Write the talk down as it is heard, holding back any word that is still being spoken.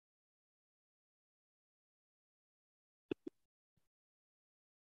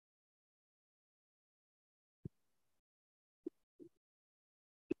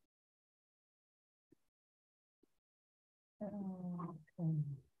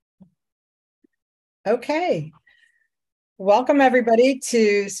Okay. Welcome, everybody,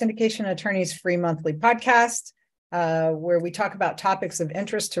 to Syndication Attorney's free monthly podcast, where we talk about topics of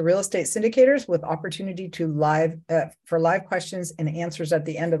interest to real estate syndicators with opportunity to for live questions and answers at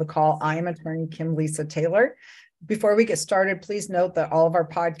the end of the call. I am attorney Kim Lisa Taylor. Before we get started, please note that all of our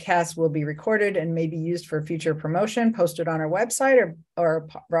podcasts will be recorded and may be used for future promotion, posted on our website, or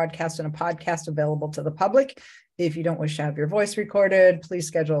broadcast in a podcast available to the public. If you don't wish to have your voice recorded, please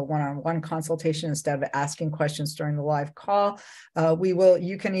schedule a one-on-one consultation instead of asking questions during the live call.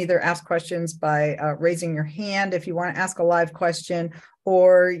 You can either ask questions by raising your hand if you want to ask a live question,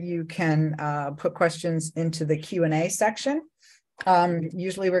 or you can put questions into the Q&A section.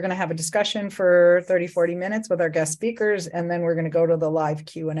 Usually we're going to have a discussion for 30-40 minutes with our guest speakers, and then we're going to go to the live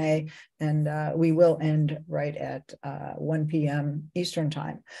Q&A, and we will end right at 1 p.m. Eastern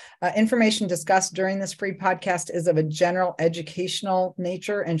time. Information discussed during this free podcast is of a general educational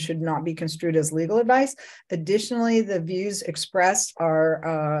nature and should not be construed as legal advice. Additionally, the views expressed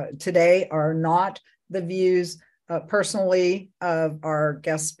today are not the views personally of our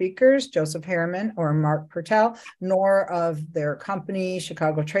guest speakers, Joseph Harriman or Mark Purtell, nor of their company,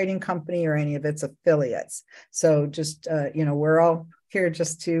 Chicago Trading Company, or any of its affiliates. So just, we're all here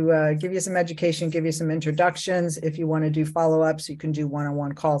just to give you some education, give you some introductions. If you want to do follow-ups, you can do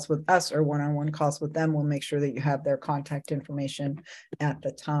one-on-one calls with us or one-on-one calls with them. We'll make sure that you have their contact information at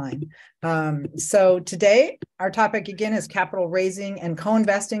the time. So today, our topic again is capital raising and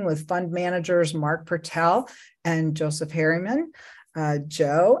co-investing with fund managers Mark Purtell and Joseph Harriman.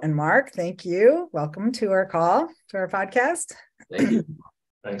 Joe and Mark, thank you. Welcome to our podcast. Thank you.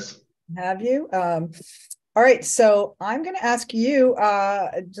 Thanks. Have you? All right, so I'm going to ask you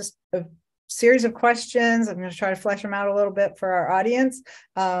just a series of questions. I'm going to try to flesh them out a little bit for our audience,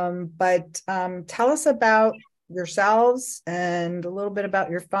 but tell us about yourselves and a little bit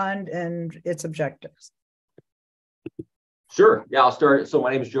about your fund and its objectives. Sure. Yeah, I'll start. So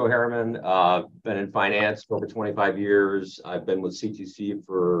my name is Joe Harriman. Been in finance for over 25 years. I've been with CTC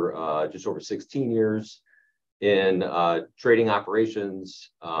for just over 16 years in trading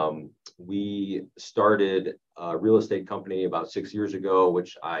operations. We started a real estate company about 6 years ago,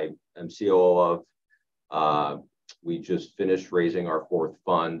 which I am COO of. We just finished raising our fourth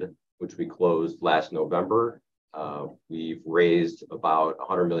fund, which we closed last November. We've raised about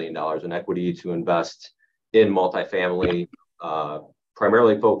 $100 million in equity to invest in multifamily,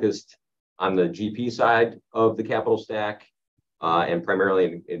 primarily focused on the GP side of the capital stack, and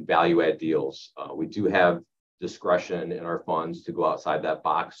primarily in value add deals. We do have discretion in our funds to go outside that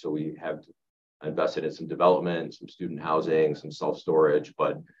box. So we have invested in some development, some student housing, some self-storage,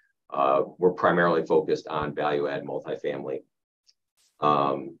 but we're primarily focused on value add multifamily.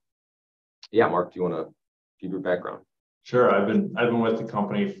 Yeah, Mark, do you want to give your background? Sure. I've been with the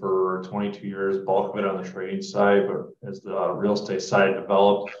company for 22 years, bulk of it on the trading side, but as the real estate side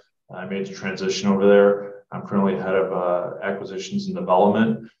developed, I made the transition over there. I'm currently head of acquisitions and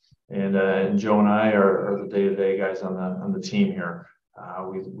development, and Joe and I are the day-to-day guys on the team here.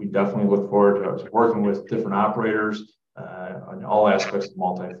 We definitely look forward to working with different operators on all aspects of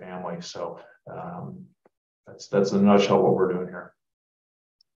multifamily. So that's in a nutshell what we're doing here.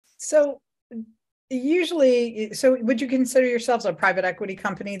 So would you consider yourselves a private equity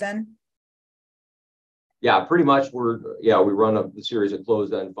company then? Yeah, pretty much. We run a series of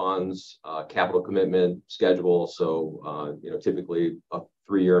closed-end funds, capital commitment schedule. So, typically a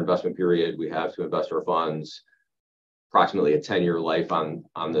 3-year investment period. We have to invest our funds, approximately a 10-year life on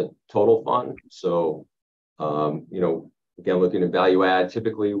the total fund. So, again, looking at value add,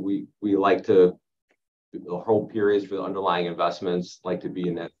 typically we like to, the whole periods for the underlying investments like to be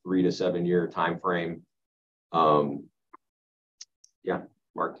in that 3 to 7 year time frame. Yeah,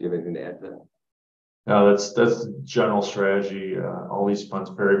 Mark, do you have anything to add to that? No, that's the general strategy. All these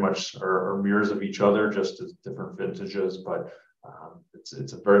funds very much are mirrors of each other, just as different vintages, but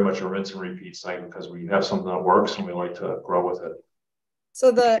it's very much a rinse and repeat cycle because we have something that works and we like to grow with it. So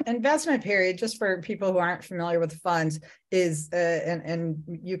the investment period, just for people who aren't familiar with funds, is and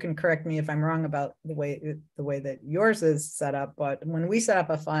you can correct me if I'm wrong about the way that yours is set up, but when we set up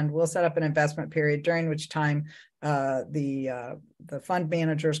a fund, we'll set up an investment period during which time the fund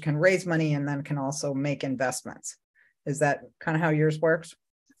managers can raise money and then can also make investments. Is that kind of how yours works?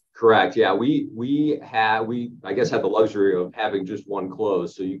 Correct. Yeah, we I guess have the luxury of having just one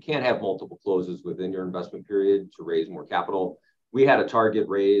close, so you can't have multiple closes within your investment period to raise more capital. We had a target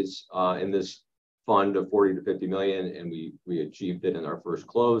raise in this fund of 40 to 50 million, and we achieved it in our first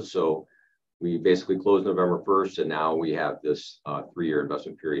close. So we basically closed November 1st, and now we have this 3-year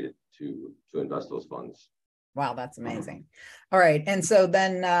investment period to invest those funds. Wow, that's amazing. All right. And so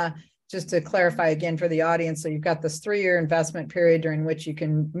then just to clarify again for the audience, so you've got this 3-year investment period during which you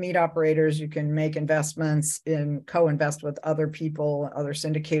can meet operators, you can make investments in co-invest with other people, other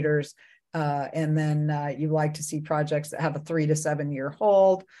syndicators. And then you like to see projects that have a 3 to 7 year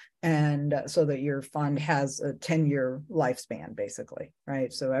hold, and so that your fund has a 10-year lifespan, basically,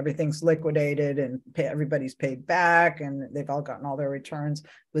 right? So everything's liquidated and everybody's paid back, and they've all gotten all their returns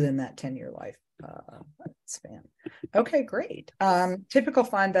within that 10-year life span. Okay, great. Typical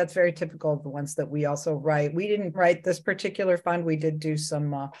fund, that's very typical of the ones that we also write. We didn't write this particular fund. We did do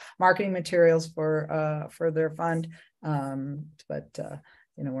some marketing materials for their fund, but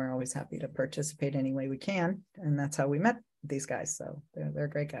we're always happy to participate any way we can, and that's how we met these guys. So they're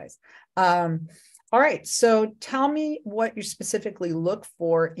great guys. All right, so tell me what you specifically look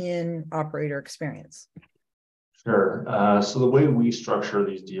for in operator experience. Sure. So the way we structure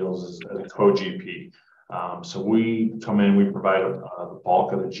these deals is as a co-GP. So we come in, we provide the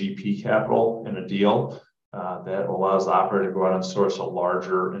bulk of the GP capital in a deal that allows the operator to go out and source a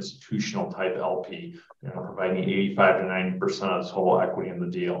larger institutional type LP, providing 85 to 90% of the total equity in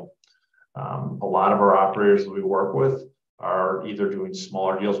the deal. A lot of our operators that we work with are either doing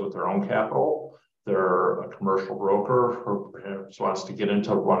smaller deals with their own capital, they're a commercial broker who perhaps wants to get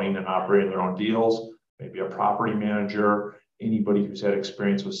into running and operating their own deals, maybe a property manager, anybody who's had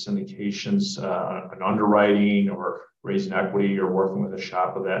experience with syndications, and underwriting or raising equity or working with a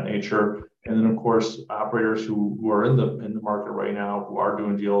shop of that nature. And then, of course, operators who are in the market right now, who are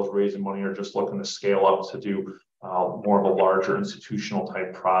doing deals, raising money, or just looking to scale up to do more of a larger institutional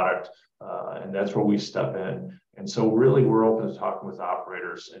type product. And that's where we step in. And so really, we're open to talking with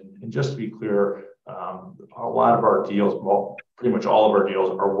operators. And just to be clear, a lot of our deals, well, pretty much all of our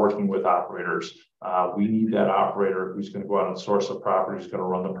deals are working with operators. We need that operator who's going to go out and source the property, who's going to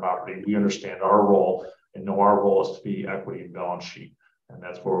run the property. We understand our role and know our role is to be equity and balance sheet. And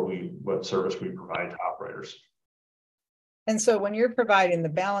that's what service we provide to operators. And so when you're providing the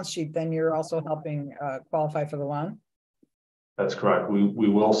balance sheet, then you're also helping qualify for the loan? That's correct. We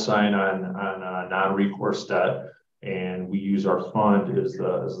will sign on non-recourse debt, and we use our fund as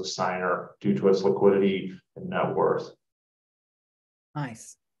the signer due to its liquidity and net worth.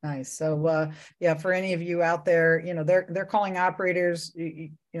 Nice. So yeah, for any of you out there, they're calling operators,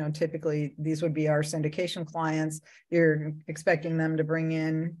 typically these would be our syndication clients. You're expecting them to bring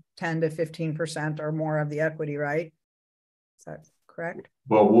in 10 to 15% or more of the equity, right? Is that correct?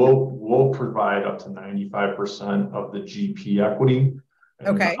 Well, we'll provide up to 95% of the GP equity. And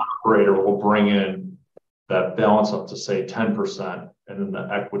okay. The operator will bring in that balance up to say 10%, and then the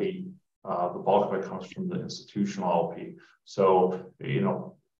equity, the bulk of it comes from the institutional LP. So,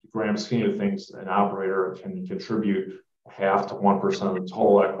 grand scheme of things, an operator can contribute 0.5 to 1% of the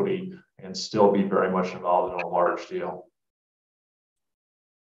total equity and still be very much involved in a large deal.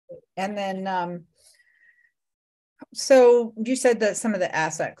 And then, so you said that some of the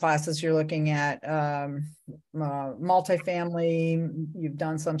asset classes you're looking at, multifamily, you've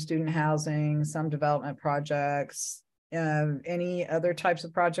done some student housing, some development projects, any other types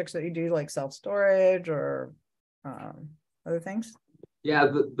of projects that you do, like self-storage or other things? Yeah,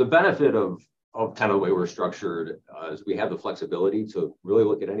 the benefit of kind of the way we're structured is we have the flexibility to really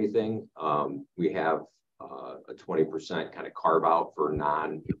look at anything. We have a 20% kind of carve out for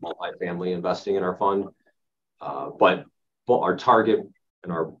non-multifamily investing in our fund. But our target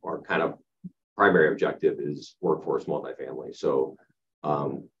and our kind of primary objective is workforce multifamily. So,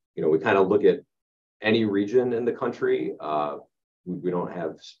 we kind of look at any region in the country.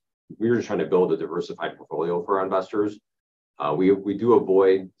 We're just trying to build a diversified portfolio for our investors. We do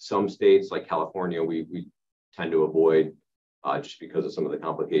avoid some states like California. We tend to avoid just because of some of the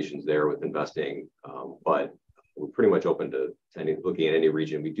complications there with investing. But we're pretty much open to looking at any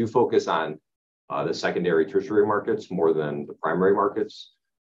region. We do focus on the secondary, tertiary markets more than the primary markets.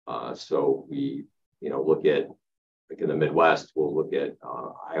 So we, look at, like in the Midwest, we'll look at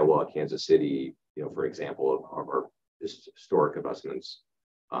Iowa, Kansas City, for example, of our historic investments.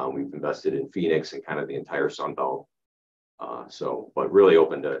 We've invested in Phoenix and kind of the entire Sun Belt. But really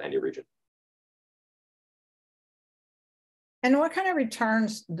open to any region. And what kind of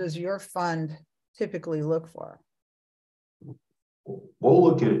returns does your fund typically look for? We'll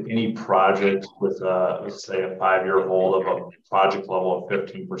look at any project with, let's say, a 5-year hold of a project level of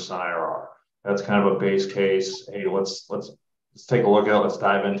 15% IRR. That's kind of a base case. Hey, let's take a look at it. Let's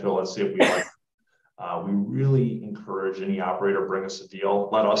dive into it. Let's see if we like it. We really encourage any operator bring us a deal.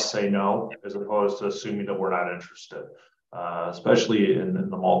 Let us say no, as opposed to assuming that we're not interested. especially in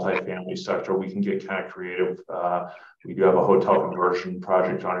the multifamily sector. We can get kind of creative. We do have a hotel conversion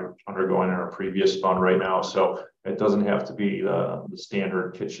project undergoing in our previous fund right now. So it doesn't have to be the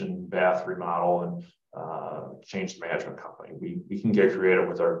standard kitchen, bath remodel and change the management company. We can get creative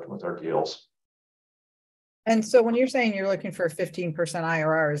with our deals. And so when you're saying you're looking for a 15%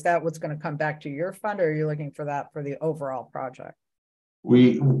 IRR, is that what's going to come back to your fund, or are you looking for that for the overall project?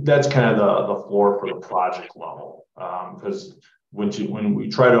 That's kind of the floor for the project level, because when we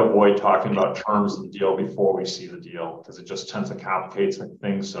try to avoid talking about terms of the deal before we see the deal, because it just tends to complicate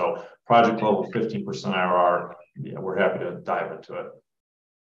things. So project level 15% IRR, yeah, we're happy to dive into it.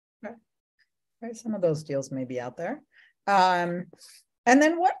 Okay. Right, some of those deals may be out there. And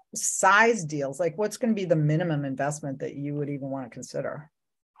then what size deals, like what's going to be the minimum investment that you would even want to consider?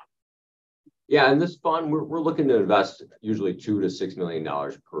 Yeah, in this fund, we're looking to invest usually $2 to $6 million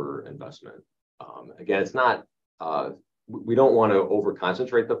per investment. Again, it's not, we don't want to over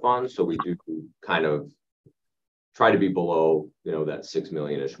concentrate the fund, so we do kind of try to be below, that 6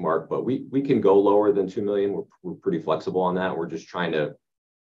 million-ish mark, but we can go lower than 2 million. We're pretty flexible on that. We're just trying to,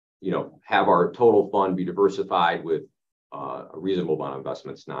 have our total fund be diversified with a reasonable amount of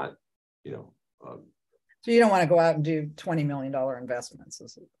investments, not, So you don't want to go out and do $20 million investments.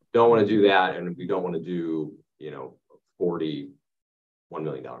 Don't want to do that, and we don't want to do, $41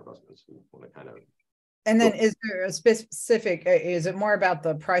 million investments. We want to kind of. And then is there a specific, is it more about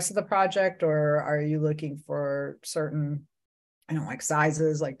the price of the project, or are you looking for certain, like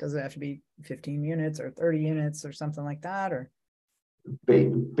sizes, like does it have to be 15 units or 30 units or something like that? Or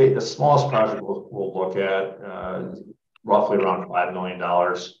the smallest project we'll look at roughly around $5 million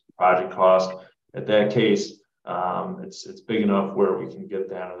project cost. At that case, it's big enough where we can get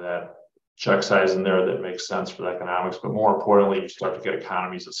down to that check size in there that makes sense for the economics. But more importantly, you start to get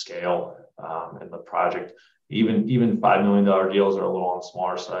economies of scale in the project. Even $5 million deals are a little on the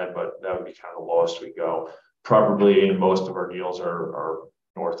smaller side, but that would be kind of the lowest we go. Probably in most of our deals are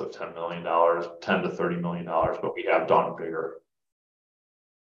north of $10 million, $10 to $30 million, but we have done bigger.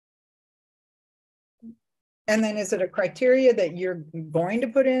 And then is it a criteria that you're going to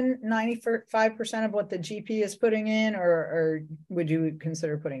put in 95% of what the GP is putting in, or would you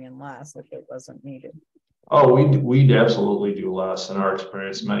consider putting in less if it wasn't needed? Oh, we'd absolutely do less. In our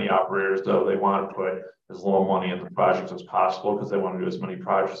experience, many operators, though, they want to put as little money in the project as possible because they want to do as many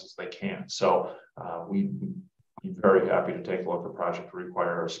projects as they can. So we'd be very happy to take a look at a project to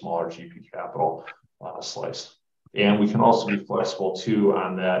require a smaller GP capital slice. And we can also be flexible too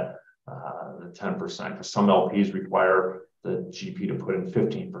on that the 10%, because some LPs require the GP to put in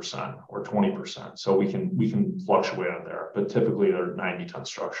 15% or 20%. So we can fluctuate on there, but typically they're 90-10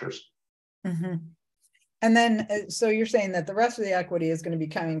 structures. Mm-hmm. And then, so you're saying that the rest of the equity is going to be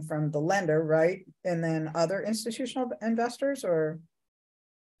coming from the lender, right? And then other institutional investors, or?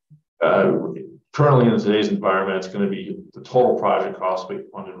 Currently in today's environment, it's going to be the total project cost will be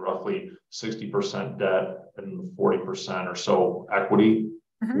funded roughly 60% debt and 40% or so equity.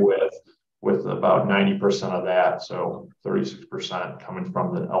 Mm-hmm. with about 90% of that, so 36% coming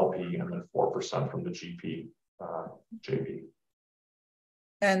from the LP and then 4% from the GP JP.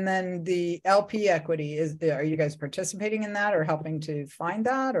 And then the LP equity are you guys participating in that or helping to find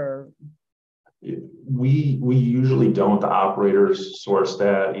that, or? We usually don't. The operators source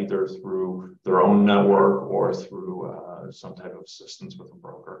that either through their own network or through some type of assistance with a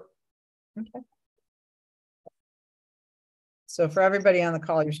broker. Okay. So for everybody on the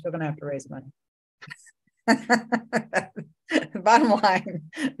call, you're still going to have to raise money. Bottom line,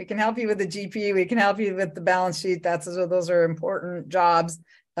 we can help you with the GP. We can help you with the balance sheet. Those are important jobs,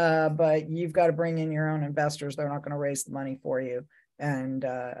 but you've got to bring in your own investors. They're not going to raise the money for you. And,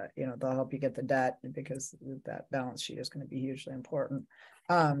 they'll help you get the debt because that balance sheet is going to be hugely important.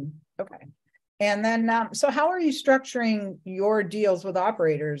 Okay. And then, so how are you structuring your deals with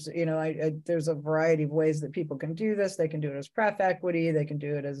operators? There's a variety of ways that people can do this. They can do it as pref equity. They can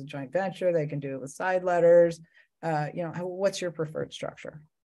do it as a joint venture. They can do it with side letters. What's your preferred structure?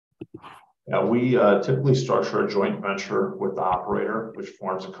 Yeah, we typically structure a joint venture with the operator, which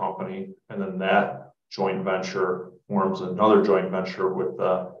forms a company. And then that joint venture forms another joint venture with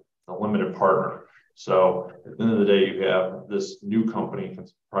the limited partner. So at the end of the day, you have this new company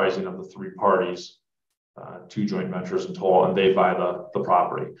comprising of the three parties, two joint ventures in total, and they buy the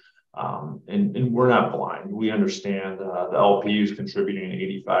property. And we're not blind. We understand the LP is contributing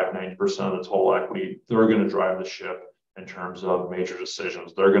 85-90% of the total equity. They're going to drive the ship in terms of major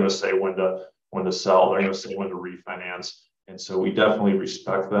decisions. They're going to say when to sell. They're going to say when to refinance. And so we definitely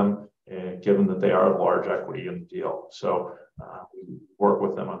respect them, given that they are large equity in the deal. So we work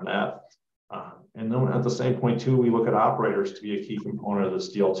with them on that. And then at the same point too, we look at operators to be a key component of this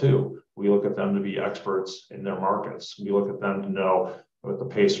deal too. We look at them to be experts in their markets. We look at them to know what the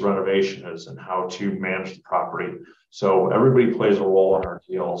pace of renovation is and how to manage the property. So everybody plays a role in our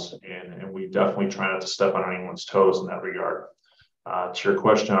deals, and we definitely try not to step on anyone's toes in that regard. To your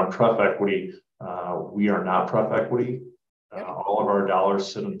question on pref equity, we are not pref equity. All of our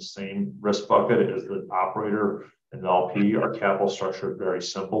dollars sit in the same risk bucket as the operator and the LP. Our capital structure is very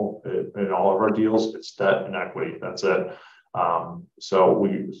simple. In all of our deals, it's debt and equity. That's it. So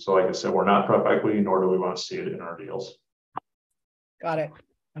like I said, we're not pref equity, nor do we want to see it in our deals. Got it.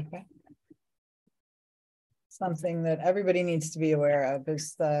 Okay. Something that everybody needs to be aware of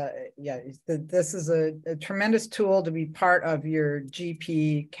is this is a tremendous tool to be part of your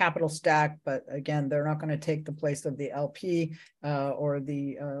GP capital stack, but again, they're not going to take the place of the LP or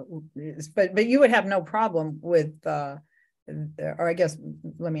the but you would have no problem with or I guess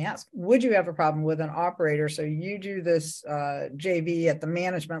let me ask, would you have a problem with an operator? So you do this JV at the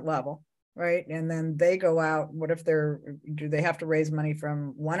management level, right? And then they go out. What if do they have to raise money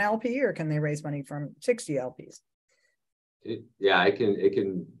from one LP, or can they raise money from 60 LPs? It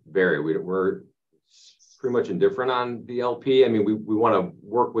can vary. We're pretty much indifferent on the LP. I mean, we want to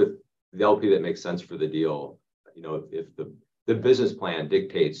work with the LP that makes sense for the deal. You know, if the business plan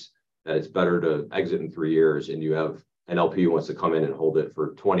dictates that it's better to exit in 3 years, and you have an LP who wants to come in and hold it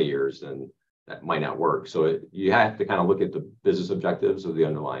for 20 years, then that might not work. So you have to kind of look at the business objectives of the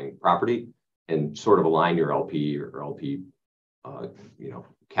underlying property and sort of align your LP or LP,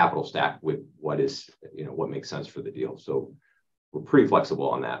 capital stack with what makes sense for the deal. So we're pretty flexible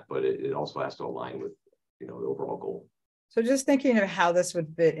on that, but it also has to align with, the overall goal. So just thinking of how this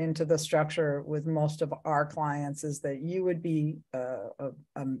would fit into the structure with most of our clients is that you would be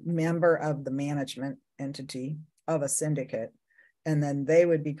a member of the management entity of a syndicate. And then they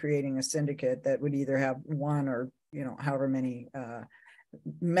would be creating a syndicate that would either have one or, however many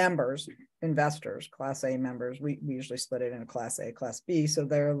members, investors, Class A members. We usually split it into Class A, Class B. So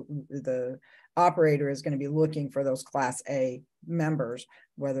the operator is going to be looking for those Class A members,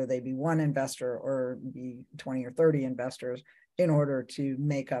 whether they be one investor or be 20 or 30 investors, in order to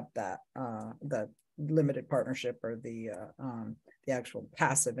make up that the limited partnership or the actual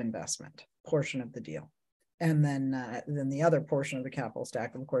passive investment portion of the deal. And then the other portion of the capital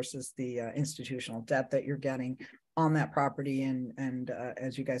stack, of course, is the institutional debt that you're getting on that property. And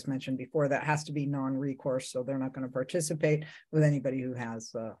as you guys mentioned before, that has to be non-recourse. So they're not going to participate with anybody who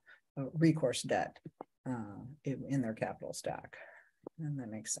has a recourse debt in their capital stack. And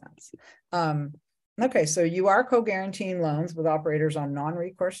that makes sense. Okay, so you are co-guaranteeing loans with operators on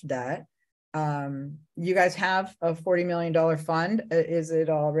non-recourse debt. You guys have a $40 million fund. Is it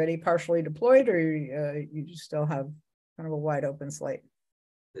already partially deployed, or you still have kind of a wide open slate?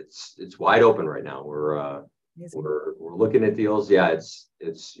 It's wide open right now. We're looking at deals. Yeah, it's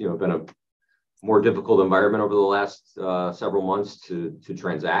been a more difficult environment over the last several months to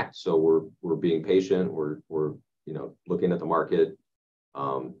transact. So we're being patient. We're looking at the market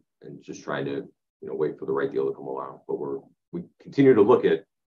and just trying to wait for the right deal to come along. But we continue to look at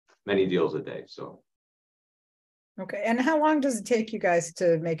many deals a day. So okay. And how long does it take you guys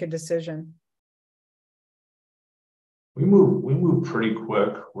to make a decision? We move pretty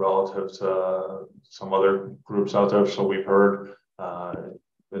quick relative to some other groups out there. So we've heard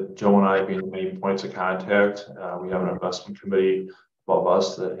that Joe and I being the main points of contact. We have an investment committee above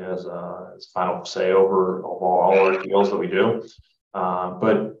us that has final say over all our deals that we do.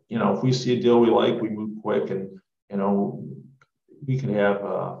 But if we see a deal we like, we move quick, and we can have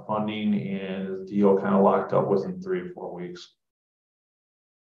funding and the deal kind of locked up within 3 or 4 weeks.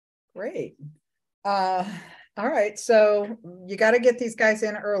 Great. All right. So you got to get these guys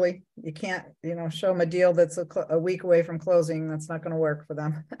in early. You can't, show them a deal that's a week away from closing. That's not going to work for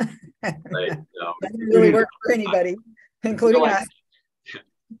them. Right. No. That doesn't really work for anybody, including us.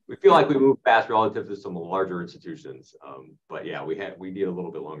 We feel like we move fast relative to some larger institutions. But yeah, we need a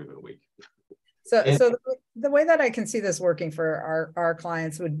little bit longer than a week. So the way that I can see this working for our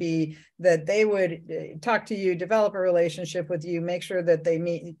clients would be that they would talk to you, develop a relationship with you, make sure that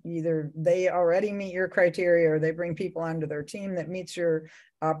they already meet your criteria, or they bring people onto their team that meets your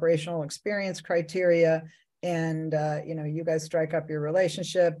operational experience criteria. And, you guys strike up your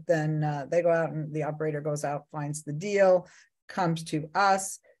relationship, then they go out and the operator goes out, finds the deal, comes to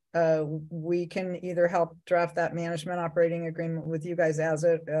us. We can either help draft that management operating agreement with you guys as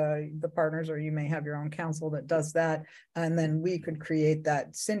the partners, or you may have your own counsel that does that. And then we could create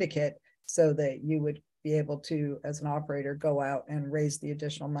that syndicate so that you would be able to, as an operator, go out and raise the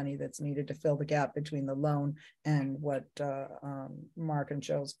additional money that's needed to fill the gap between the loan and what Mark and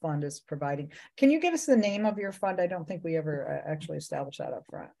Joe's fund is providing. Can you give us the name of your fund? I don't think we ever actually established that up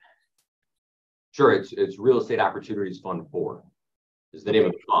front. Sure, it's Real Estate Opportunities Fund 4 is the name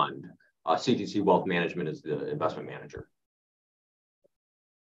of the fund. CTC Wealth Management is the investment manager.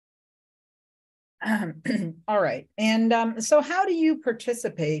 All right. And so how do you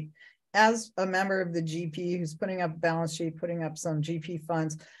participate as a member of the GP who's putting up a balance sheet, putting up some GP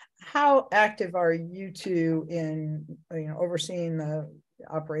funds? How active are you two in overseeing the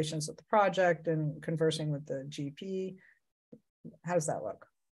operations of the project and conversing with the GP? How does that look?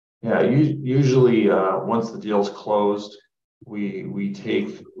 Yeah, usually once the deal's closed, we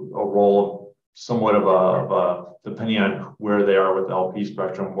take a role somewhat of a depending on where they are with the LP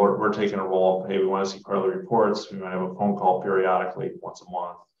spectrum, we're taking a role of, hey, we want to see quarterly reports. We might have a phone call periodically once a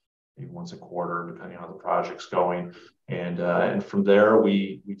month, maybe once a quarter, depending on how the project's going. And from there,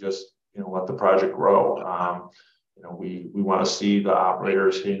 we just let the project grow. We want to see the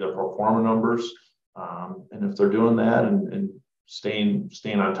operators hitting their pro forma numbers, and if they're doing that and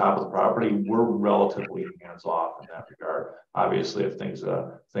staying on top of the property, we're relatively hands off in that regard. Obviously, if things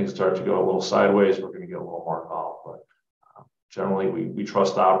start to go a little sideways, we're going to get a little more involved. But generally, we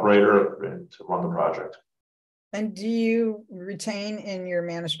trust the operator to run the project. And do you retain in your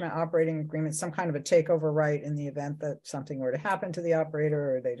management operating agreement some kind of a takeover right in the event that something were to happen to the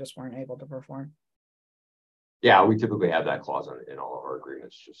operator, or they just weren't able to perform? Yeah, we typically have that clause in all of our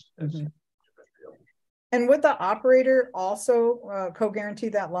agreements. Just as And would the operator also co-guarantee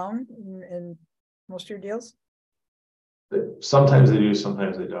that loan in most of your deals? Sometimes they do,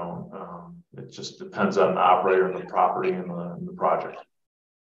 sometimes they don't. It just depends on the operator and the property and the project.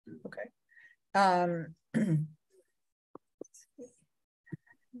 Okay.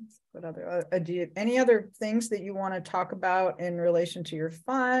 What other do you, any other things that you want to talk about in relation to your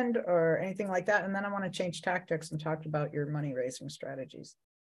fund or anything like that? And then I want to change tactics and talk about your money raising strategies.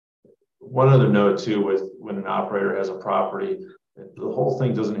 One other note too, with when an operator has a property, the whole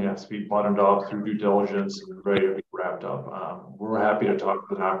thing doesn't have to be buttoned up through due diligence and ready to be wrapped up. We're happy to talk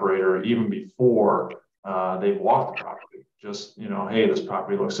with an operator even before they've walked the property. Just, hey, this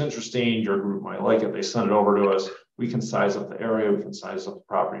property looks interesting. Your group might like it. They send it over to us. We can size up the area. We can size up the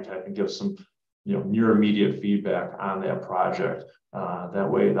property type and give some, near immediate feedback on that project. That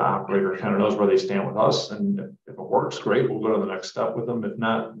way the operator kind of knows where they stand with us. And if it works, great, we'll go to the next step with them. If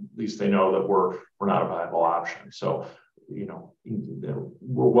not, at least they know that we're not a viable option. So, we're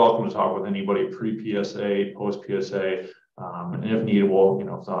welcome to talk with anybody pre-PSA, post-PSA. And if needed,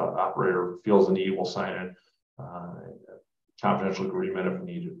 if the operator feels the need, we'll sign a confidential agreement if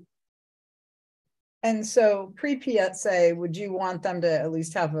needed. And so pre-PSA, would you want them to at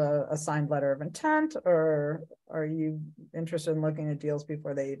least have a signed letter of intent, or are you interested in looking at deals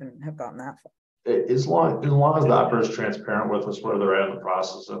before they even have gotten that far? As long as the operator is transparent with us where they're at in the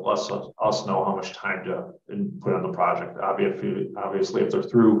process, it lets us know how much time to put on the project. Obviously, if they're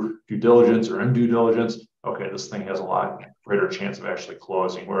through due diligence or in due diligence, okay, this thing has a lot greater chance of actually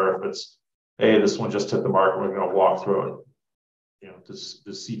closing. Where if it's, hey, this one just hit the market, we're going to walk through it. Does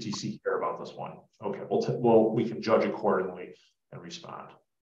CTC care about this one? Okay, we can judge accordingly and respond.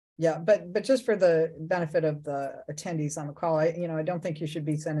 Yeah, but just for the benefit of the attendees on the call, I don't think you should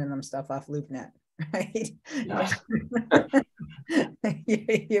be sending them stuff off LoopNet, right? Yeah.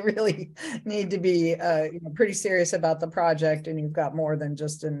 You really need to be pretty serious about the project, and you've got more than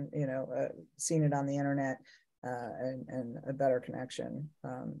just seen it on the internet and a better connection.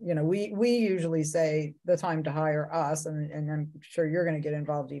 We usually say the time to hire us, and I'm sure you're going to get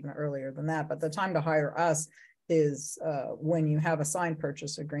involved even earlier than that, but the time to hire us is when you have a signed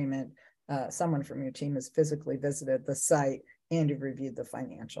purchase agreement, someone from your team has physically visited the site and you've reviewed the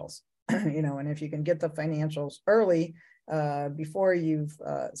financials. And if you can get the financials early before you've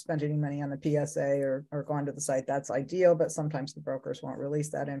spent any money on the PSA or gone to the site, that's ideal, but sometimes the brokers won't release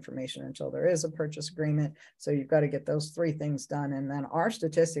that information until there is a purchase agreement. So you've got to get those three things done. And then our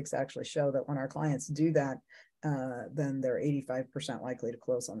statistics actually show that when our clients do that, then they're 85% likely to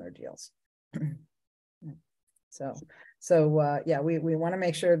close on their deals. So yeah, we want to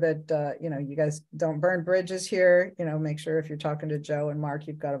make sure that, you guys don't burn bridges here, make sure if you're talking to Joe and Mark,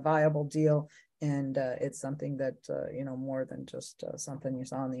 you've got a viable deal and it's something that, more than just something you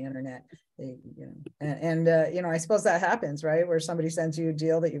saw on the internet, I suppose that happens, right? Where somebody sends you a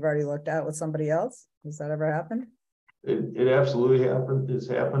deal that you've already looked at with somebody else. Has that ever happened? It absolutely happened. It's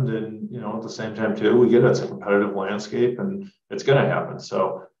happened. And, at the same time too, we get it's a competitive landscape and it's going to happen.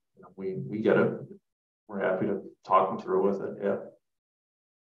 So we get it. We're happy to talk them through with it. Yeah.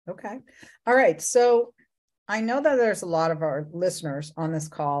 Okay. All right. So I know that there's a lot of our listeners on this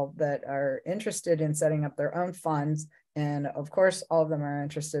call that are interested in setting up their own funds. And of course, all of them are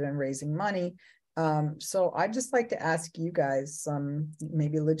interested in raising money. So I'd just like to ask you guys some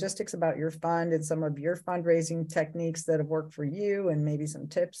maybe logistics about your fund and some of your fundraising techniques that have worked for you, and maybe some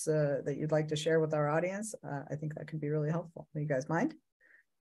tips that you'd like to share with our audience. I think that could be really helpful. Do you guys mind?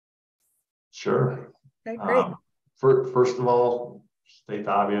 Sure. Okay, great. First of all, state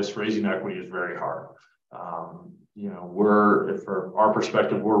the obvious, raising equity is very hard. For our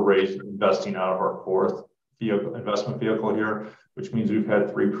perspective, we're investing out of our fourth investment vehicle here, which means we've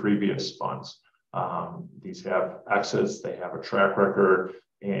had 3 previous funds. These have exits, they have a track record,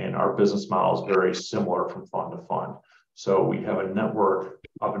 and our business model is very similar from fund to fund. So we have a network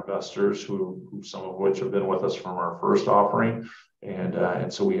of investors who some of which have been with us from our first offering.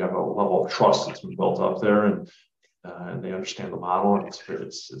 And so we have a level of trust that's been built up there, and they understand the model, and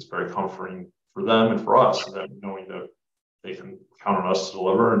it's very comforting for them and for us, that knowing that they can count on us to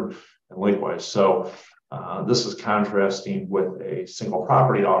deliver, and likewise. So this is contrasting with a single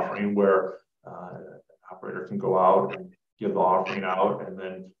property offering where an operator can go out and give the offering out, and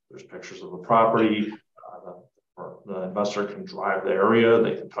then there's pictures of the property. The investor can drive the area,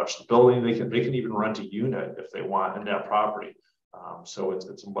 they can touch the building, they can even rent a unit if they want in that property. So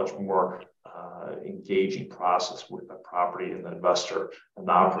it's a much more engaging process with the property and the investor and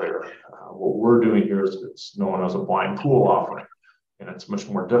the operator. What we're doing here is it's known as a blind pool offering, and it's much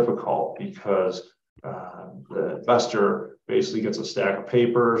more difficult because the investor basically gets a stack of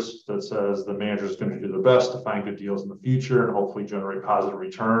papers that says the manager is going to do their best to find good deals in the future and hopefully generate positive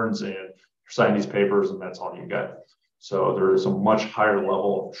returns, and sign these papers, and that's all you get. So there is a much higher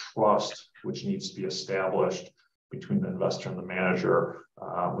level of trust which needs to be established between the investor and the manager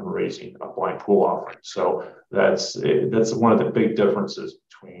when raising a blind pool offering. So that's one of the big differences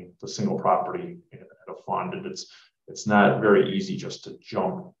between the single property and a fund. And it's not very easy just to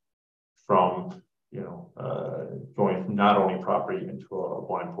jump from going from not owning property into a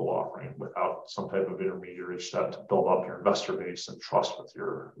blind pool offering without some type of intermediary step to build up your investor base and trust with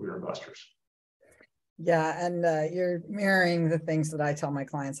your investors. Yeah, and you're mirroring the things that I tell my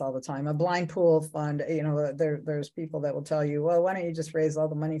clients all the time. A blind pool fund, there's people that will tell you, well, why don't you just raise all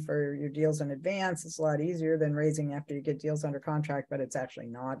the money for your deals in advance? It's a lot easier than raising after you get deals under contract, but it's actually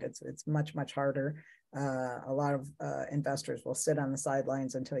not. It's much, much harder. A lot of investors will sit on the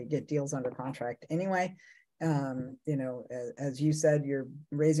sidelines until you get deals under contract anyway. As you said, you're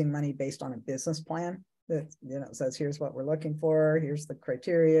raising money based on a business plan that says, here's what we're looking for, here's the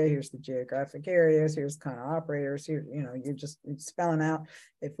criteria, here's the geographic areas, here's the kind of operators. Here, you're just spelling out,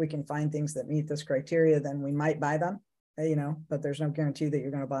 if we can find things that meet this criteria, then we might buy them, but there's no guarantee that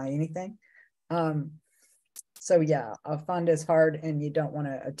you're going to buy anything. So yeah, a fund is hard, and you don't want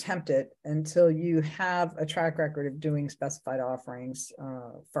to attempt it until you have a track record of doing specified offerings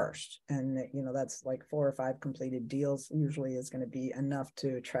first. And that's like 4 or 5 completed deals usually is going to be enough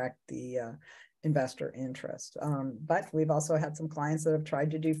to attract the investor interest. But we've also had some clients that have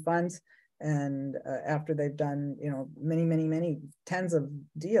tried to do funds, and after they've done many tens of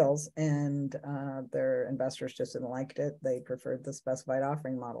deals, and their investors just didn't like it, they preferred the specified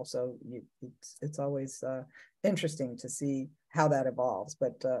offering model. So it's always interesting to see how that evolves.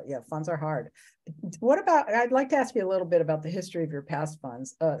 But yeah, funds are hard. I'd like to ask you a little bit about the history of your past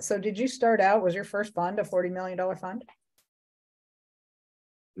funds. So did you start out, was your first fund a $40 million fund?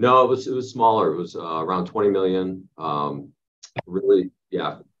 No, it was smaller. It was around 20 million. Really,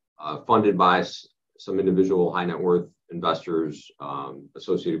 yeah, funded by some individual high net worth investors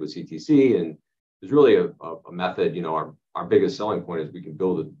associated with CTC, and it's really a method. Our biggest selling point is we can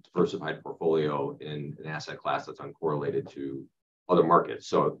build a diversified portfolio in an asset class that's uncorrelated to other markets.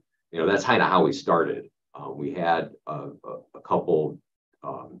 So that's kind of how we started. We had a couple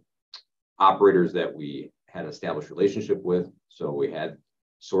operators that we had established relationship with, so we had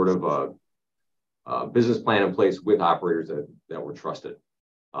sort of a business plan in place with operators that were trusted.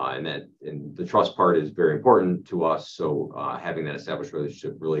 And the trust part is very important to us. So having that established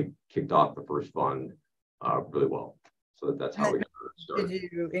relationship really kicked off the first fund really well. So that's how we got started.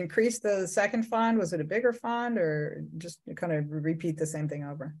 Did you increase the second fund? Was it a bigger fund, or just kind of repeat the same thing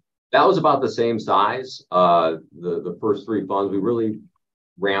over? That was about the same size. The first 3 funds, we really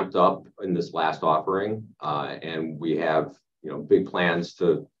ramped up in this last offering. And we have big plans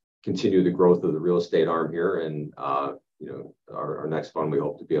to continue the growth of the real estate arm here. And, our next fund, we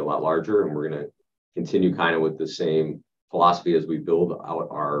hope to be a lot larger, and we're going to continue kind of with the same philosophy as we build out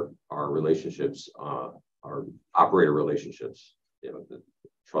our relationships, our operator relationships,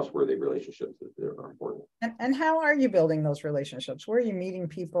 trustworthy relationships that are important. And how are you building those relationships? Where are you meeting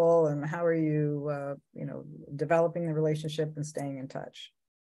people, and how are you, developing the relationship and staying in touch?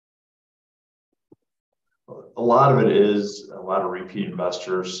 A lot of it is a lot of repeat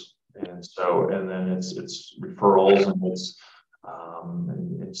investors, and then it's referrals,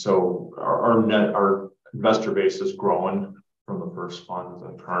 and so our investor base is growing from the first fund to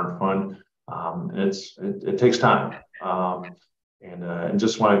the current fund, and it takes time. And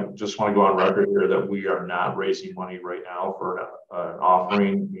just want to go on record here that we are not raising money right now for an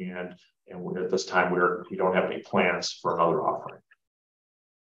offering, and at this time we don't have any plans for another offering.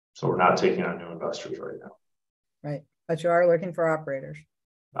 So we're not taking on new investors right now. Right, but you are looking for operators.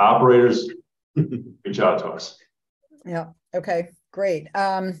 Operators, reach out to us. Yeah. Okay. Great.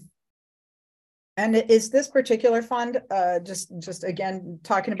 And is this particular fund, just again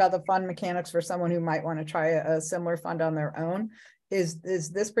talking about the fund mechanics for someone who might want to try a similar fund on their own, is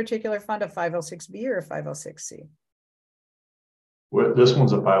this particular fund a 506B or a 506C? Well, this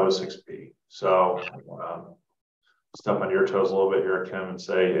one's a 506B. So step on your toes a little bit here, Kim, and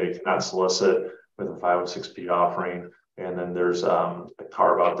say you cannot solicit with a 506B offering. And then there's a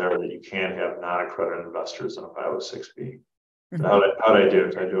carve out there that you can have non-accredited investors in a 506B. So how did I do?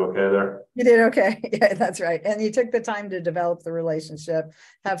 Did I do okay there? You did okay. Yeah, that's right. And you took the time to develop the relationship,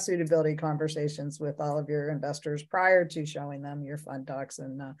 have suitability conversations with all of your investors prior to showing them your fund docs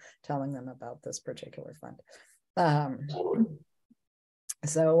and telling them about this particular fund. All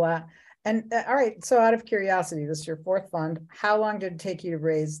right. So out of curiosity, this is your fourth fund. How long did it take you to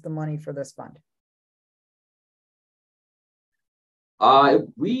raise the money for this fund?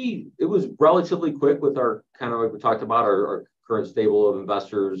 It was relatively quick with our kind of like we talked about our current stable of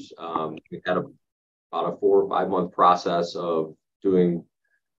investors. We had about a 4 or 5 month process of doing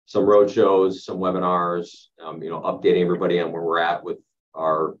some road shows, some webinars, updating everybody on where we're at with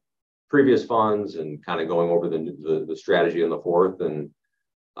our previous funds and kind of going over the strategy in the fourth, and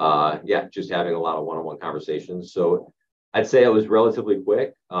just having a lot of one-on-one conversations. So I'd say it was relatively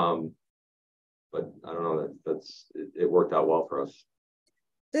quick, but I don't know, it worked out well for us.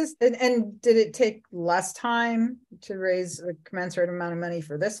 And did it take less time to raise a commensurate amount of money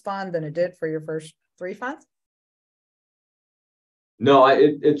for this fund than it did for your first 3 funds? No,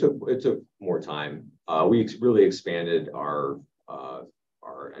 it took more time. We really expanded our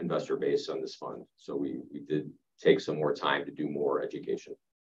investor base on this fund, so we did take some more time to do more education.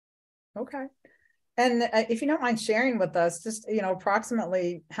 Okay. And if you don't mind sharing with us, just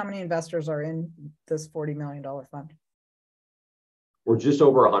approximately how many investors are in this $40 million fund? We're just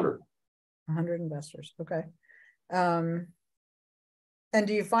over 100. 100 investors. Okay. And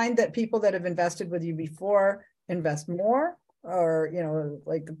do you find that people that have invested with you before invest more, or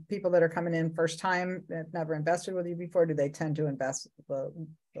like the people that are coming in first time that never invested with you before, do they tend to invest the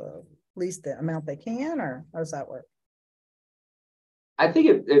least the amount they can, or how does that work? I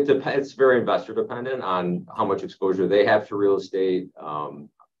think it depends. It's very investor dependent on how much exposure they have to real estate.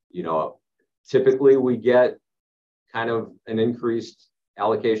 Typically we get kind of an increased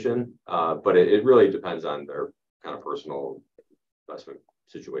allocation, but it really depends on their kind of personal investment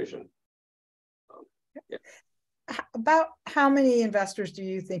situation. Yeah. About how many investors do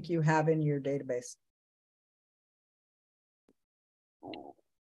you think you have in your database?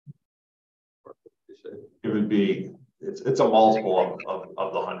 It would be, it's a multiple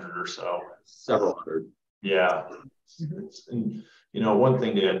of the 100 or so. Several hundred. Yeah. And, one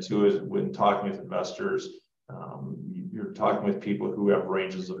thing to add too is when talking with investors, you're talking with people who have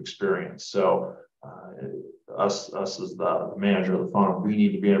ranges of experience. So us as the manager of the fund, we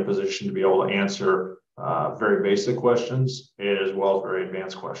need to be in a position to be able to answer very basic questions as well as very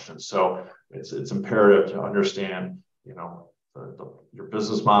advanced questions. So it's imperative to understand, your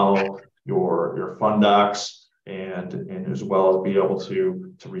business model, your fund docs, and as well as be able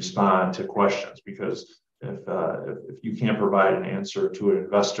to respond to questions. Because if you can't provide an answer to an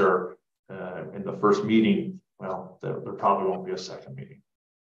investor in the first meeting, well, there probably won't be a second meeting.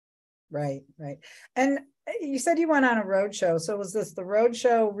 Right. And you said you went on a roadshow. So was this the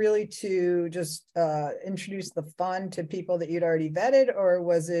roadshow really to just introduce the fund to people that you'd already vetted, or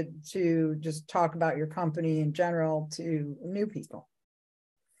was it to just talk about your company in general to new people?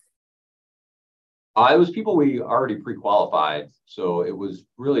 It was people we already pre-qualified. So it was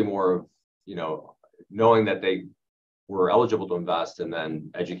really more of, knowing that they were eligible to invest and then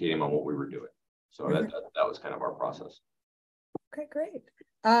educating them on what we were doing. So that was kind of our process. Okay, great.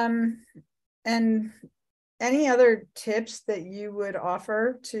 And any other tips that you would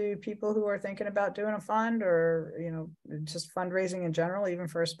offer to people who are thinking about doing a fund, or, just fundraising in general, even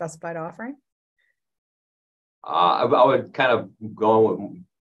for a specified offering? I would kind of go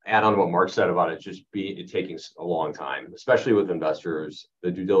add on to what Mark said about it taking a long time, especially with investors.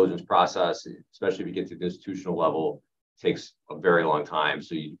 The due diligence process, especially if you get to the institutional level, takes a very long time.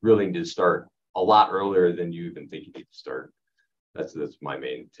 So you really need to start a lot earlier than you even think you need to start. That's my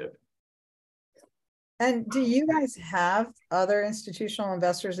main tip. And do you guys have other institutional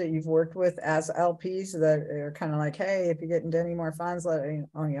investors that you've worked with as LPs that are kind of like, hey, if you get into any more funds,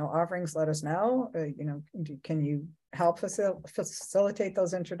 offerings, let us know. Can you help facilitate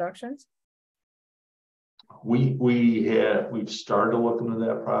those introductions? We've started to look into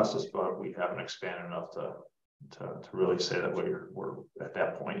that process, but we haven't expanded enough to really say that we're at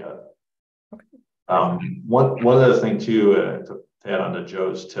that point yet. Okay. One other thing too, to add on to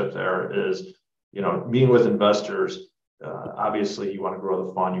Joe's tip there is, meeting with investors. Obviously, you want to grow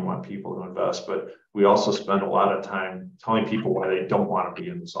the fund, you want people to invest, but we also spend a lot of time telling people why they don't want to be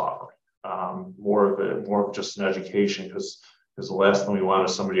in this offering. More of just an education, because the last thing we want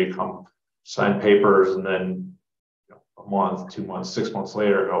is somebody to come sign papers and then a month, 2 months, 6 months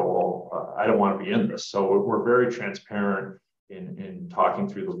later go, well, I don't want to be in this. So we're very transparent in talking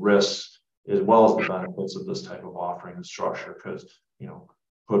through the risks as well as the benefits of this type of offering and structure, because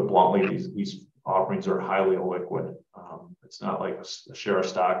put bluntly, these offerings are highly illiquid. It's not like a share of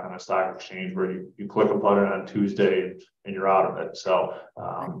stock on a stock exchange where you click a button on Tuesday and you're out of it. So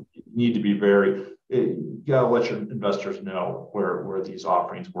you need to be you gotta let your investors know where these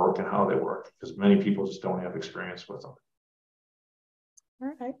offerings work and how they work, because many people just don't have experience with them.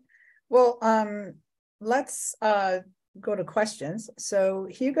 All right. Well, let's go to questions. So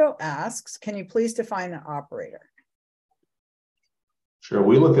Hugo asks, can you please define an operator? Sure.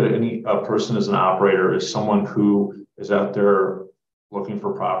 We look at a person as an operator as someone who is out there looking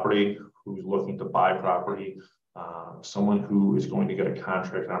for property, who's looking to buy property, someone who is going to get a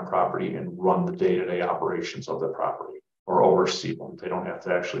contract on property and run the day-to-day operations of the property or oversee them. They don't have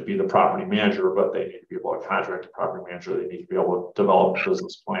to actually be the property manager, but they need to be able to contract the property manager. They need to be able to develop a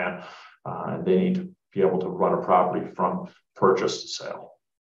business plan, and they need to be able to run a property from purchase to sale.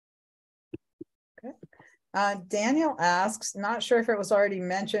 Okay. Daniel asks, not sure if it was already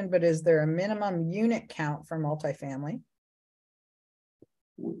mentioned, but is there a minimum unit count for multifamily?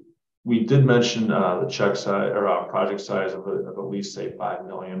 We did mention the check size or project size of at least, say, 5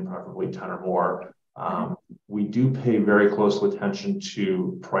 million, preferably 10 or more. We do pay very close attention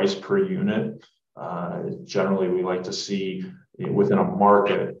to price per unit. Generally, we like to see within a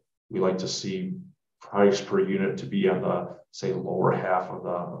market, we like to see price per unit to be on the, say, lower half of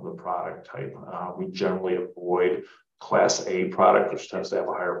the product type. We generally avoid Class A product, which tends to have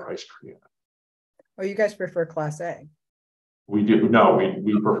a higher price per unit. Oh, you guys prefer Class A? We do. No,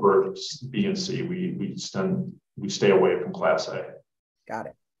 we prefer B and C. We stay away from Class A. Got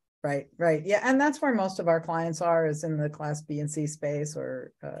it. Right. Yeah, and that's where most of our clients are, is in the Class B and C space,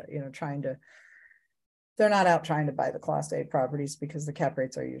 or they're not out trying to buy the Class A properties because the cap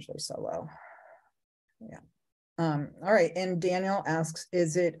rates are usually so low. Yeah. All right. And Daniel asks,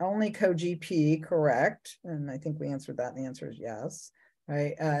 is it only co-GP, correct? And I think we answered that, and the answer is yes.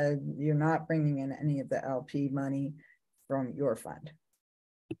 Right. You're not bringing in any of the LP money from your fund.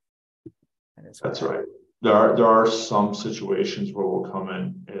 That's right. There are some situations where we'll come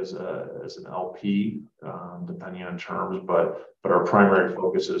in as an LP, depending on terms, but our primary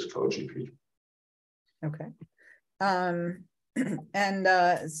focus is co-GP. Okay. And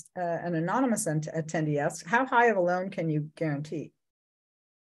an anonymous attendee asks, how high of a loan can you guarantee?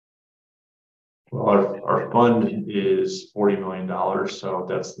 Well, our fund is $40 million, so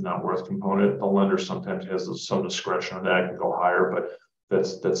that's the net worth component. The lender sometimes has some discretion on that, can go higher, but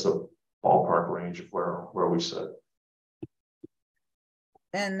that's a ballpark range of where we sit.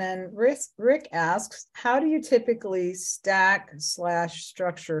 And then Rick asks, how do you typically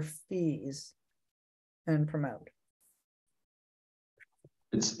stack/structure fees and promote?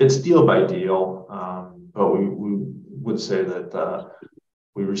 It's deal by deal, but we would say that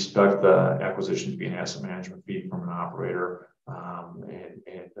we respect the acquisition to be an asset management fee from an operator,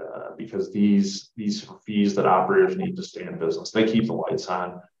 and because these are fees that operators need to stay in business. They keep the lights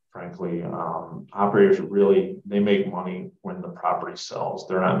on. Frankly, operators they make money when the property sells.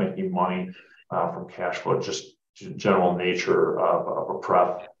 They're not making money from cash flow, just general nature of a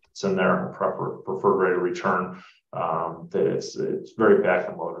pref. It's in there, preferred rate of return. That it's very back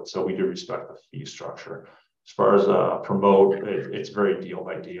and loaded. So we do respect the fee structure. As far as promote, it's very deal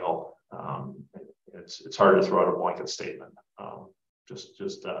by deal. It's hard to throw out a blanket statement just to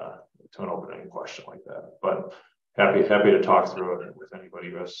an open-ended question like that. But happy to talk through it with anybody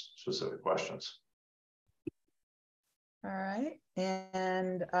who has specific questions. All right,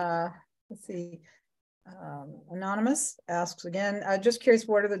 and let's see. Anonymous asks again, just curious,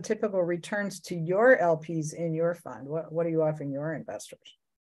 what are the typical returns to your LPs in your fund? What are you offering your investors?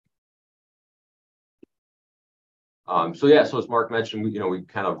 So as Mark mentioned, we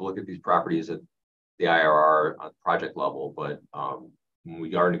kind of look at these properties at the IRR on project level, but when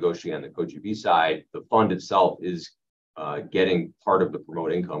we are negotiating on the co-GP side, the fund itself is getting part of the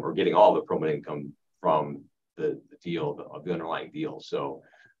promote income or getting all the promote income from the deal, of the underlying deal. So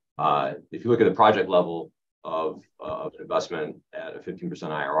if you look at the project level of investment at a 15%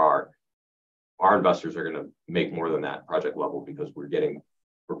 IRR, our investors are going to make more than that project level because we're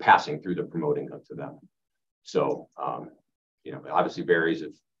passing through the promote income to them. So, it obviously varies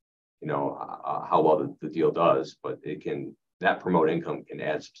if, how well the deal does, but that promote income can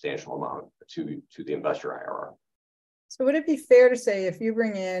add substantial amount to the investor IRR. So would it be fair to say if you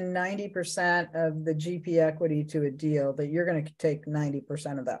bring in 90% of the GP equity to a deal that you're going to take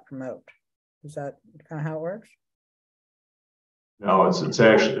 90% of that promote? Is that kind of how it works? No, it's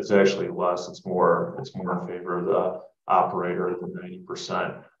actually less. It's more in favor of the operator than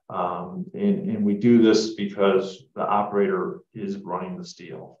 90%. And we do this because the operator is running this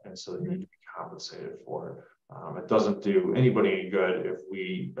deal, and so they need to be compensated for it. It doesn't do anybody any good if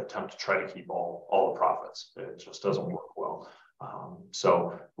we attempt to try to keep all the profits. It just doesn't work well.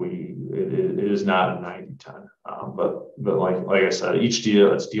 So it is not a 90-10. But like I said, each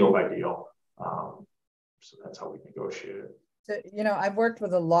deal, it's deal by deal. So that's how we negotiate it. So, I've worked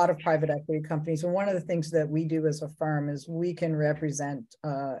with a lot of private equity companies, and one of the things that we do as a firm is we can represent,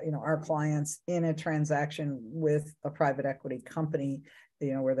 our clients in a transaction with a private equity company,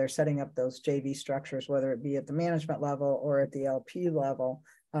 where they're setting up those JV structures, whether it be at the management level or at the LP level.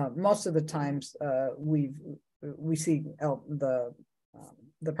 Most of the times, we see the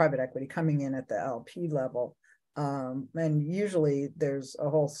private equity coming in at the LP level. And usually there's a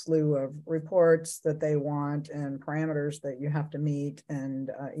whole slew of reports that they want and parameters that you have to meet, and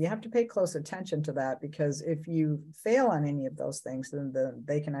you have to pay close attention to that, because if you fail on any of those things, then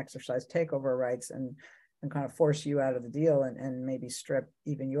they can exercise takeover rights and kind of force you out of the deal and maybe strip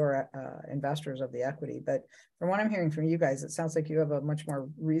even your investors of the equity. But from what I'm hearing from you guys, it sounds like you have a much more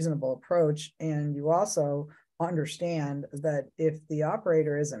reasonable approach, and you also understand that if the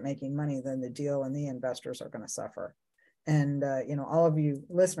operator isn't making money, then the deal and the investors are going to suffer. And all of you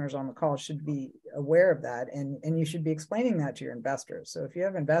listeners on the call should be aware of that, and you should be explaining that to your investors. So if you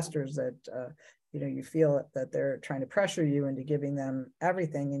have investors that you feel that they're trying to pressure you into giving them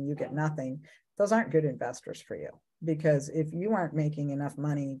everything and you get nothing, those aren't good investors for you. Because if you aren't making enough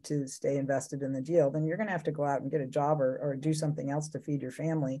money to stay invested in the deal, then you're going to have to go out and get a job or do something else to feed your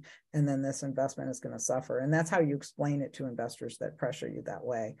family. And then this investment is going to suffer. And that's how you explain it to investors that pressure you that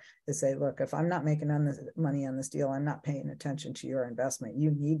way. They say, look, if I'm not making money on this deal, I'm not paying attention to your investment.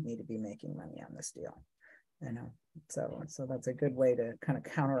 You need me to be making money on this deal. So that's a good way to kind of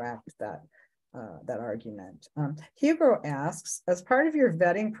counteract that argument. Hugo asks, as part of your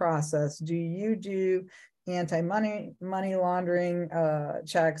vetting process, do you do anti-money laundering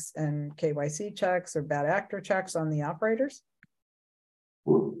checks and KYC checks or bad actor checks on the operators?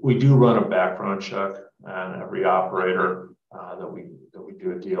 We do run a background check on every operator that we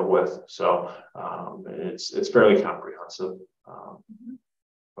do a deal with. So it's fairly comprehensive,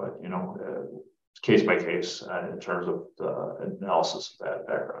 but it's case by case in terms of the analysis of that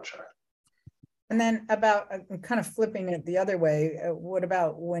background check. And then about kind of flipping it the other way, what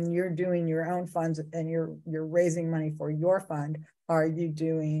about when you're doing your own funds and you're raising money for your fund? Are you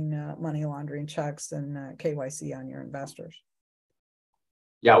doing money laundering checks and KYC on your investors?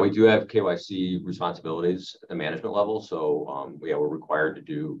 Yeah, we do have KYC responsibilities at the management level. So we're required to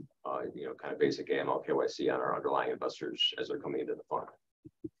do kind of basic AML KYC on our underlying investors as they're coming into the fund.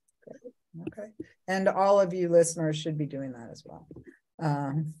 Okay. And all of you listeners should be doing that as well.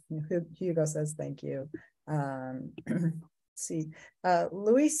 Hugo says thank you. Let's see,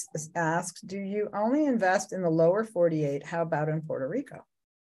 Luis asks, do you only invest in the lower 48? How about in Puerto Rico?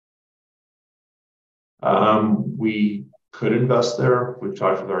 We could invest there. We've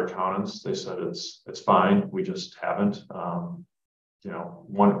talked with our accountants. They said it's fine. We just haven't. One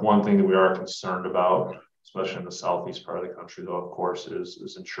thing that we are concerned about, especially in the southeast part of the country, though, of course,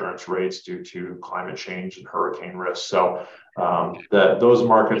 is insurance rates due to climate change and hurricane risk. So that those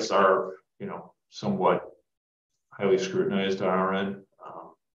markets are, somewhat highly scrutinized on our end.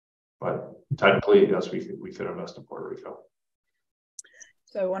 But technically, yes, we could invest in Puerto Rico.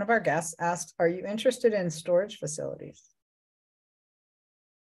 So one of our guests asked, are you interested in storage facilities?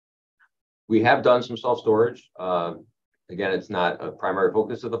 We have done some self-storage. Again, it's not a primary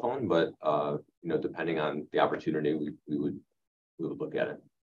focus of the fund, but depending on the opportunity, we would look at it.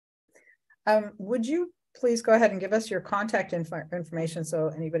 Would you please go ahead and give us your contact information so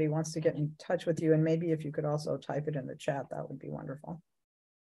anybody wants to get in touch with you, and maybe if you could also type it in the chat, that would be wonderful.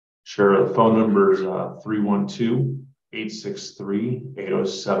 Sure. The phone number is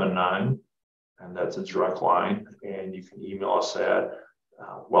 312-863-8079, and that's a direct line. And you can email us at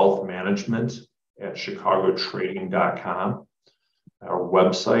wealthmanagement@chicagotrading.com. Our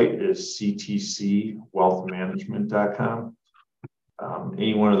website is ctcwealthmanagement.com.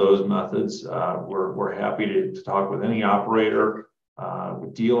 Any one of those methods, we're happy to talk with any operator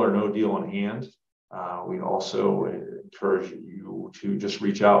with deal or no deal in hand. We also encourage you to just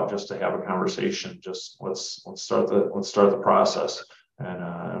reach out just to have a conversation. Just let's start the process,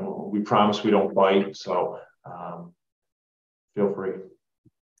 and we promise we don't bite. So feel free.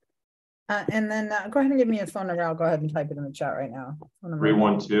 And then go ahead and give me a phone number. I'll go ahead and type it in the chat right now.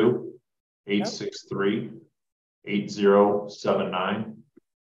 312-863-8079.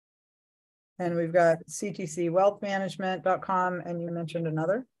 And we've got ctcwealthmanagement.com, and you mentioned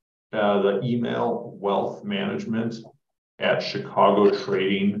another. The email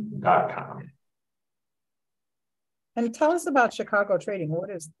wealthmanagement@chicagotrading.com. And tell us about Chicago Trading. What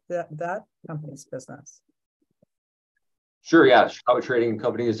is that company's business? Sure. Yeah. Chicago Trading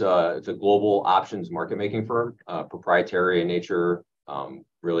Company is it's a global options market making firm, proprietary in nature,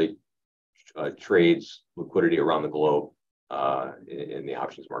 really trades liquidity around the globe in the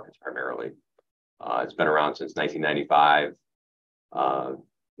options markets primarily. It's been around since 1995.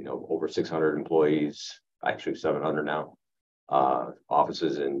 Over 600 employees, actually 700 now.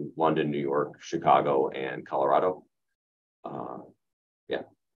 Offices in London, New York, Chicago, and Colorado. Yeah.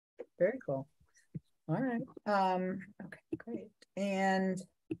 Very cool. All right. Okay, great. And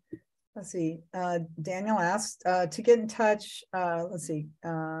let's see. Daniel asked to get in touch. Let's see.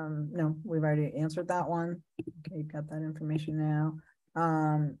 No, we've already answered that one. Okay, you've got that information now.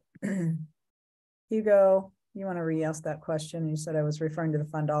 Hugo, you want to re-ask that question? You said I was referring to the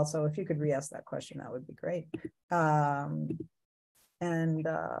fund also. If you could re-ask that question, that would be great.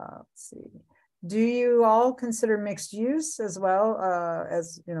 Let's see. Do you all consider mixed use as well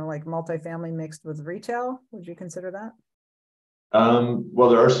as, like multifamily mixed with retail? Would you consider that? Well,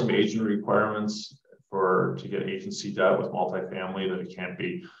 there are some agent requirements to get agency debt with multifamily, that it can't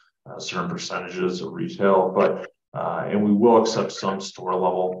be certain percentages of retail, and we will accept some store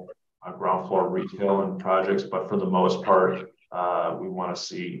level ground floor retail and projects, but for the most part, we want to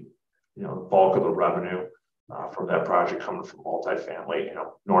see, the bulk of the revenue from that project coming from multifamily,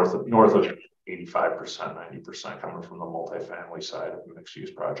 north of 85%, 90% coming from the multifamily side of the mixed use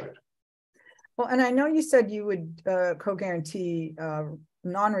project. Well, and I know you said you would co-guarantee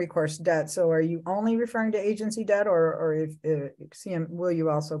non-recourse debt. So are you only referring to agency debt, or will you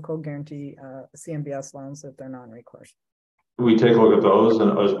also co-guarantee CMBS loans if they're non-recourse? We take a look at those,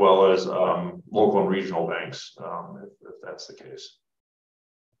 and as well as local and regional banks, if that's the case.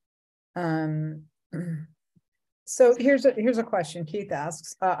 So here's a question. Keith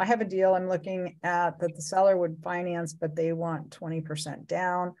asks, I have a deal I'm looking at that the seller would finance, but they want 20%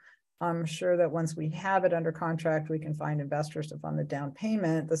 down. I'm sure that once we have it under contract, we can find investors to fund the down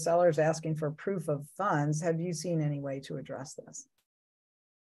payment. The seller is asking for proof of funds. Have you seen any way to address this?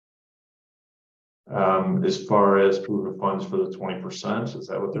 As far as proof of funds for the 20%, is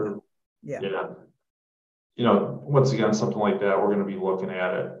that what they're? Yeah. Once again, something like that, we're going to be looking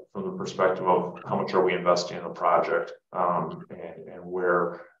at it from the perspective of how much are we investing in the project, and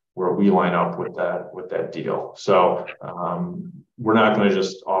where we line up with that deal. So we're not going to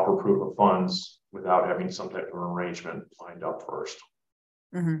just offer proof of funds without having some type of arrangement lined up first.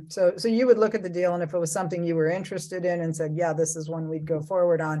 Mm-hmm. So you would look at the deal, and if it was something you were interested in and said, yeah, this is one we'd go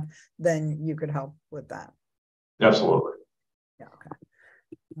forward on, then you could help with that. Absolutely. Yeah. Okay.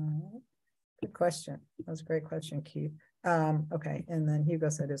 All right. Good question. That was a great question, Keith. Okay. And then Hugo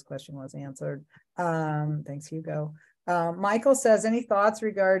said his question was answered. Thanks, Hugo. Michael says, any thoughts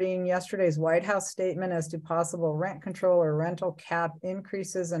regarding yesterday's White House statement as to possible rent control or rental cap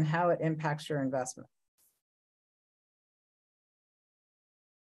increases and how it impacts your investment?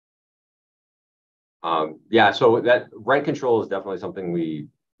 Yeah, so that rent control is definitely something we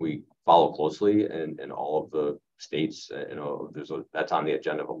follow closely in all of the states. That's on the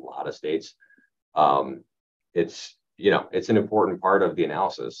agenda of a lot of states. It's an important part of the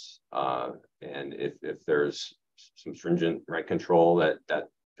analysis, and if there's some stringent rent control that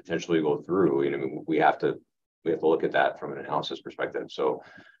potentially go through, we have to look at that from an analysis perspective. So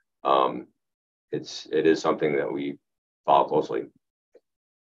it is something that we follow closely.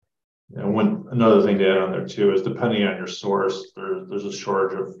 And another thing to add on there too is, depending on your source, there's a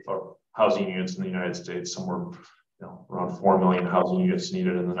shortage of housing units in the United States, somewhere around 4 million housing units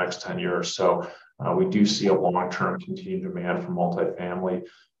needed in the next 10 years. So we do see a long-term continued demand for multifamily,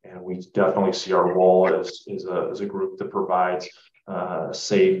 and we definitely see our role as a group that provides a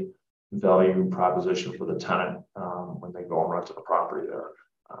safe value proposition for the tenant when they go and rent to the property there.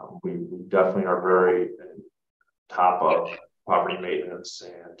 We definitely are very top of property maintenance,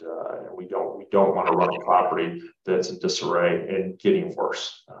 and we don't want to run a property that's in disarray and getting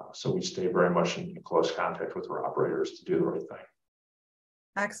worse. So we stay very much in close contact with our operators to do the right thing.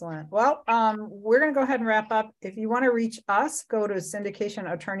 Excellent. Well, we're going to go ahead and wrap up. If you want to reach us, go to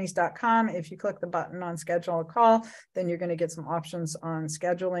syndicationattorneys.com. If you click the button on schedule a call, then you're going to get some options on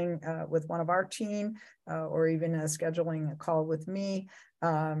scheduling with one of our team or even scheduling a call with me.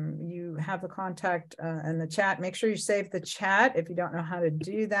 You have the contact and the chat. Make sure you save the chat. If you don't know how to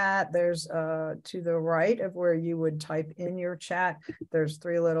do that, there's to the right of where you would type in your chat, there's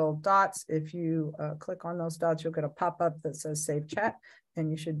 3 little dots. If you click on those dots, you'll get a pop-up that says save chat, and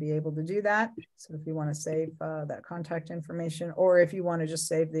you should be able to do that. So if you want to save that contact information, or if you want to just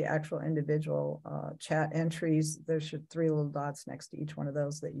save the actual individual chat entries, there's 3 little dots next to each one of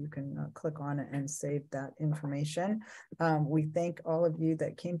those that you can click on and save that information. We thank all of you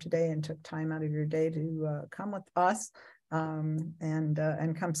that came today and took time out of your day to come with us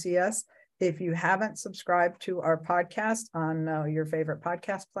and come see us. If you haven't subscribed to our podcast on your favorite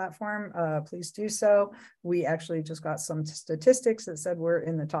podcast platform, please do so. We actually just got some statistics that said we're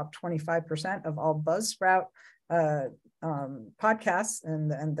in the top 25% of all Buzzsprout podcasts,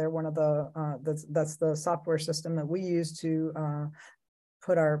 and they're one of the that's the software system that we use to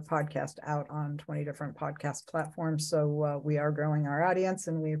put our podcast out on 20 different podcast platforms. So we are growing our audience,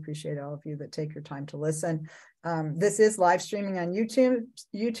 and we appreciate all of you that take your time to listen. This is live streaming on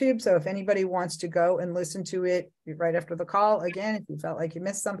YouTube. So if anybody wants to go and listen to it right after the call, again, if you felt like you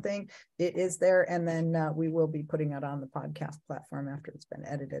missed something, it is there. And then we will be putting it on the podcast platform after it's been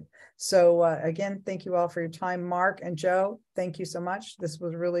edited. So again, thank you all for your time. Mark and Joe, thank you so much. This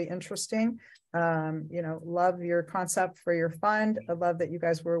was really interesting. Love your concept for your fund. I love that you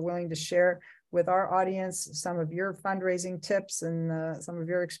guys were willing to share with our audience some of your fundraising tips and some of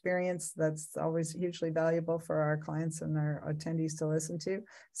your experience. That's always hugely valuable for our clients and our attendees to listen to.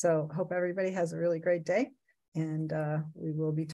 So hope everybody has a really great day, and we will be